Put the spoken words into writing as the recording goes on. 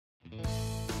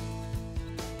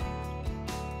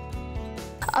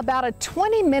About a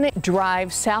 20-minute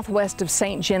drive southwest of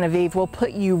St. Genevieve will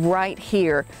put you right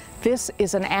here. This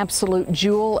is an absolute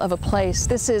jewel of a place.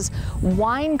 This is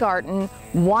Weingarten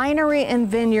Winery and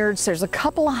Vineyards. There's a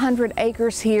couple of hundred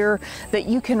acres here that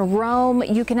you can roam.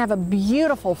 You can have a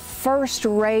beautiful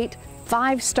first-rate,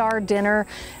 five-star dinner,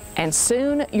 and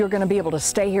soon you're going to be able to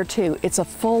stay here too. It's a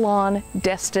full-on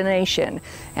destination,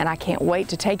 and I can't wait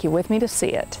to take you with me to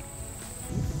see it.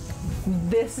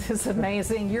 This is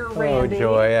amazing. You're Randy. Oh,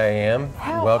 Joy, I am.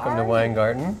 Welcome to you?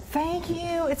 Weingarten. Thank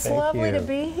you. It's Thank lovely you. to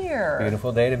be here.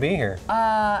 Beautiful day to be here.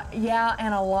 Yeah,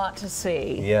 and a lot to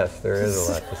see. Yes, there is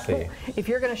a lot to see. If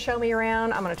you're going to show me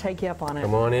around, I'm going to take you up on it.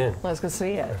 Come on in. Let's go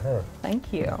see it.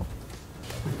 Thank you.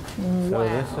 So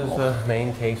this is the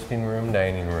main tasting room,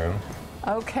 dining room.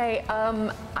 Okay,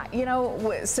 you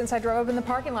know, since I drove up in the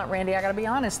parking lot, Randy, I got to be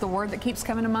honest, the word that keeps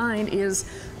coming to mind is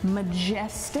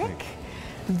majestic.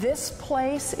 This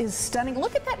place is stunning.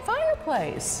 Look at that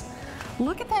fireplace.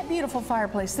 Look at that beautiful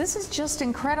fireplace. This is just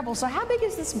incredible. So how big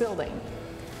is this building?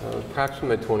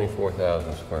 Approximately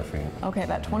 24,000 square feet. Okay,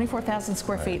 about 24,000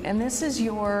 square feet. And this is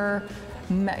your,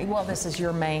 well, this is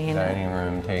your main... Dining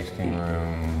room, tasting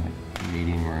room,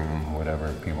 meeting room,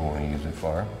 whatever people want to use it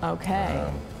for.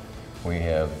 Okay. We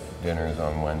have dinners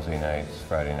on Wednesday nights,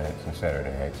 Friday nights, and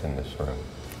Saturday nights in this room.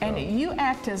 And you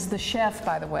act as the chef,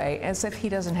 by the way, as if he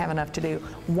doesn't have enough to do.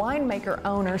 Winemaker,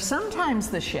 owner, sometimes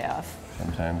the chef.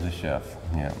 Sometimes the chef,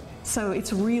 yeah. So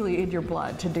it's really in your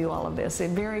blood to do all of this.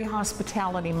 And very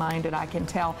hospitality minded, I can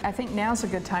tell. I think now's a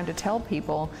good time to tell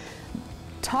people,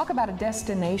 talk about a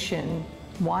destination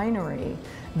winery.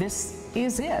 This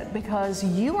is it, because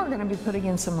you are going to be putting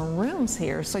in some rooms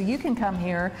here. So you can come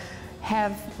here,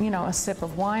 have, you know, a sip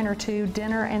of wine or two,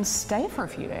 dinner, and stay for a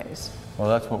few days. Well,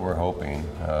 that's what we're hoping.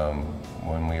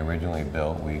 When we originally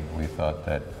built, we thought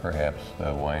that perhaps the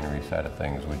winery side of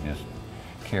things would just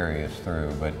carry us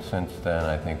through. But since then,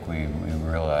 I think we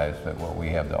realized that what we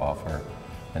have to offer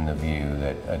and the view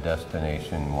that a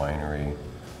destination winery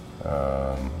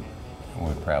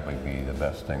would probably be the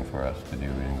best thing for us to do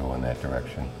and go in that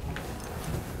direction.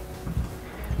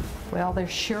 Well, there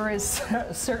sure is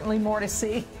certainly more to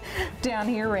see down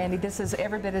here, Randy. This is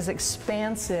every bit as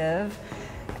expansive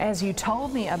as you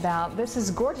told me about. This is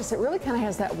gorgeous. It really kind of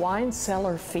has that wine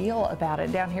cellar feel about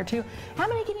it down here too. How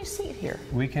many can you seat here?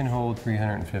 We can hold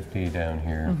 350 down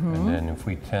here, and then if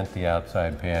we tent the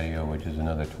outside patio, which is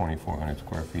another 2,400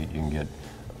 square feet, you can get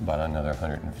about another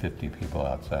 150 people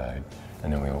outside.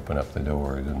 And then we open up the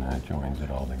doors and then it joins it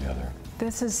all together.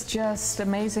 This is just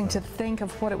amazing to think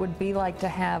of what it would be like to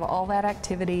have all that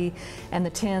activity and the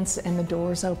tents and the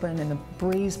doors open and the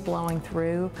breeze blowing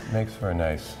through. Makes for a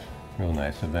nice, real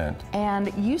nice event.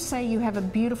 And you say you have a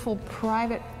beautiful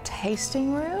private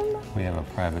tasting room? We have a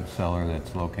private cellar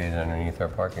that's located underneath our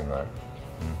parking lot.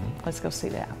 Let's go see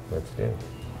that. Let's do.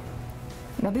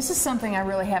 Now this is something I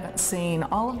really haven't seen.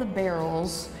 All of the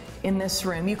barrels in this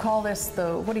room. You call this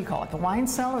the, what do you call it, the wine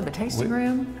cellar, the tasting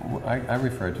room? I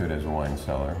refer to it as a wine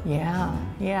cellar. Yeah,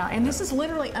 yeah. And this is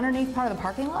literally underneath part of the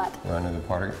parking lot? We're under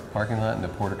the parking lot and the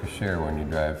porte cochere when you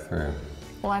drive through.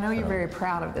 Well, I know you're very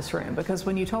proud of this room, because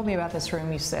when you told me about this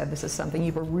room, you said this is something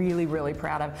you were really, really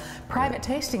proud of. Private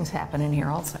tastings happen in here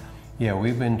also. Yeah,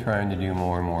 we've been trying to do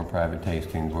more and more private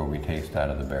tastings where we taste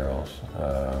out of the barrels,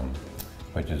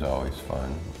 which is always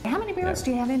fun. How many barrels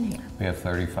do you have in here? We have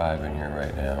 35 in here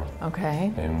right now.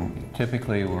 Okay. And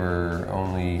typically we're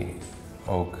only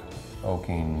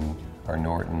oaking our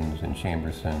Nortons and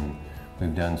Chamberson.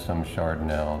 We've done some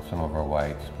Chardonnay, some of our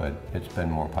whites, but it's been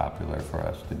more popular for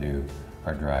us to do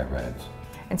our dry reds.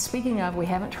 And speaking of, we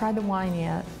haven't tried the wine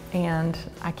yet, and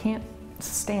I can't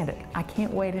stand it. I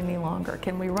can't wait any longer.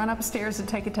 Can we run upstairs and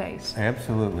take a taste?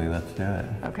 Absolutely, let's do it.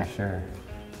 Okay. For sure.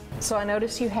 So I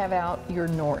noticed you have out your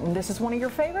Norton. This is one of your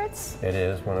favorites? It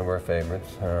is one of our favorites.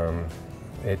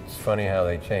 It's funny how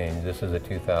they change. This is a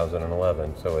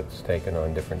 2011, so it's taken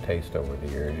on different taste over the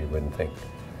years. You wouldn't think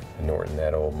a Norton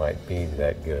that old might be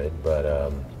that good,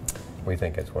 but we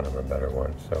think it's one of our better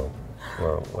ones. So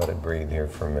we'll let it breathe here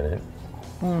for a minute.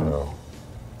 So.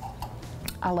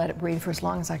 I let it breathe for as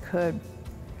long as I could.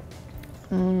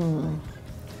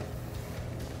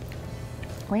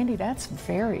 Randy, that's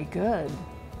very good.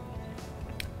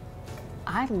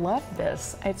 I love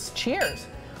this. It's cheers.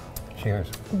 Cheers.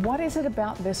 What is it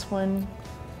about this one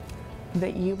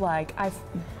that you like?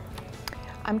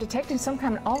 I'm detecting some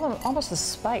kind of almost a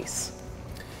spice.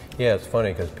 Yeah, it's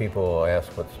funny because people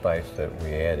ask what spice that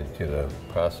we added to the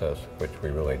process, which we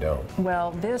really don't.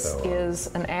 Well, this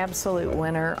is an absolute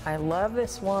winner. I love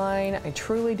this wine. I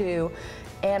truly do.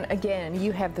 And again,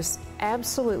 you have this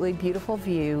absolutely beautiful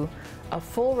view, a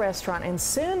full restaurant, and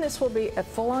soon this will be a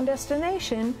full-on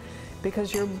destination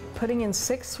because you're putting in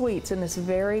 6 suites in this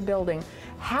very building.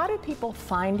 How do people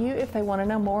find you if they want to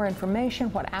know more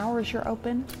information? What hours you're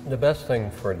open? The best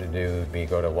thing for it to do would be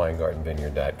go to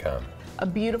weingartenvineyard.com. A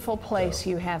beautiful place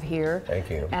you have here. Thank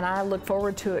you. And I look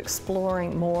forward to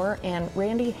exploring more. And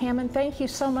Randy Hammond, thank you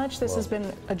so much. This has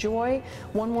been a joy.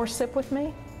 One more sip with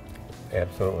me?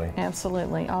 Absolutely.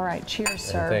 Absolutely. All right. Cheers,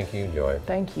 sir. And thank you, Joy.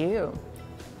 Thank you.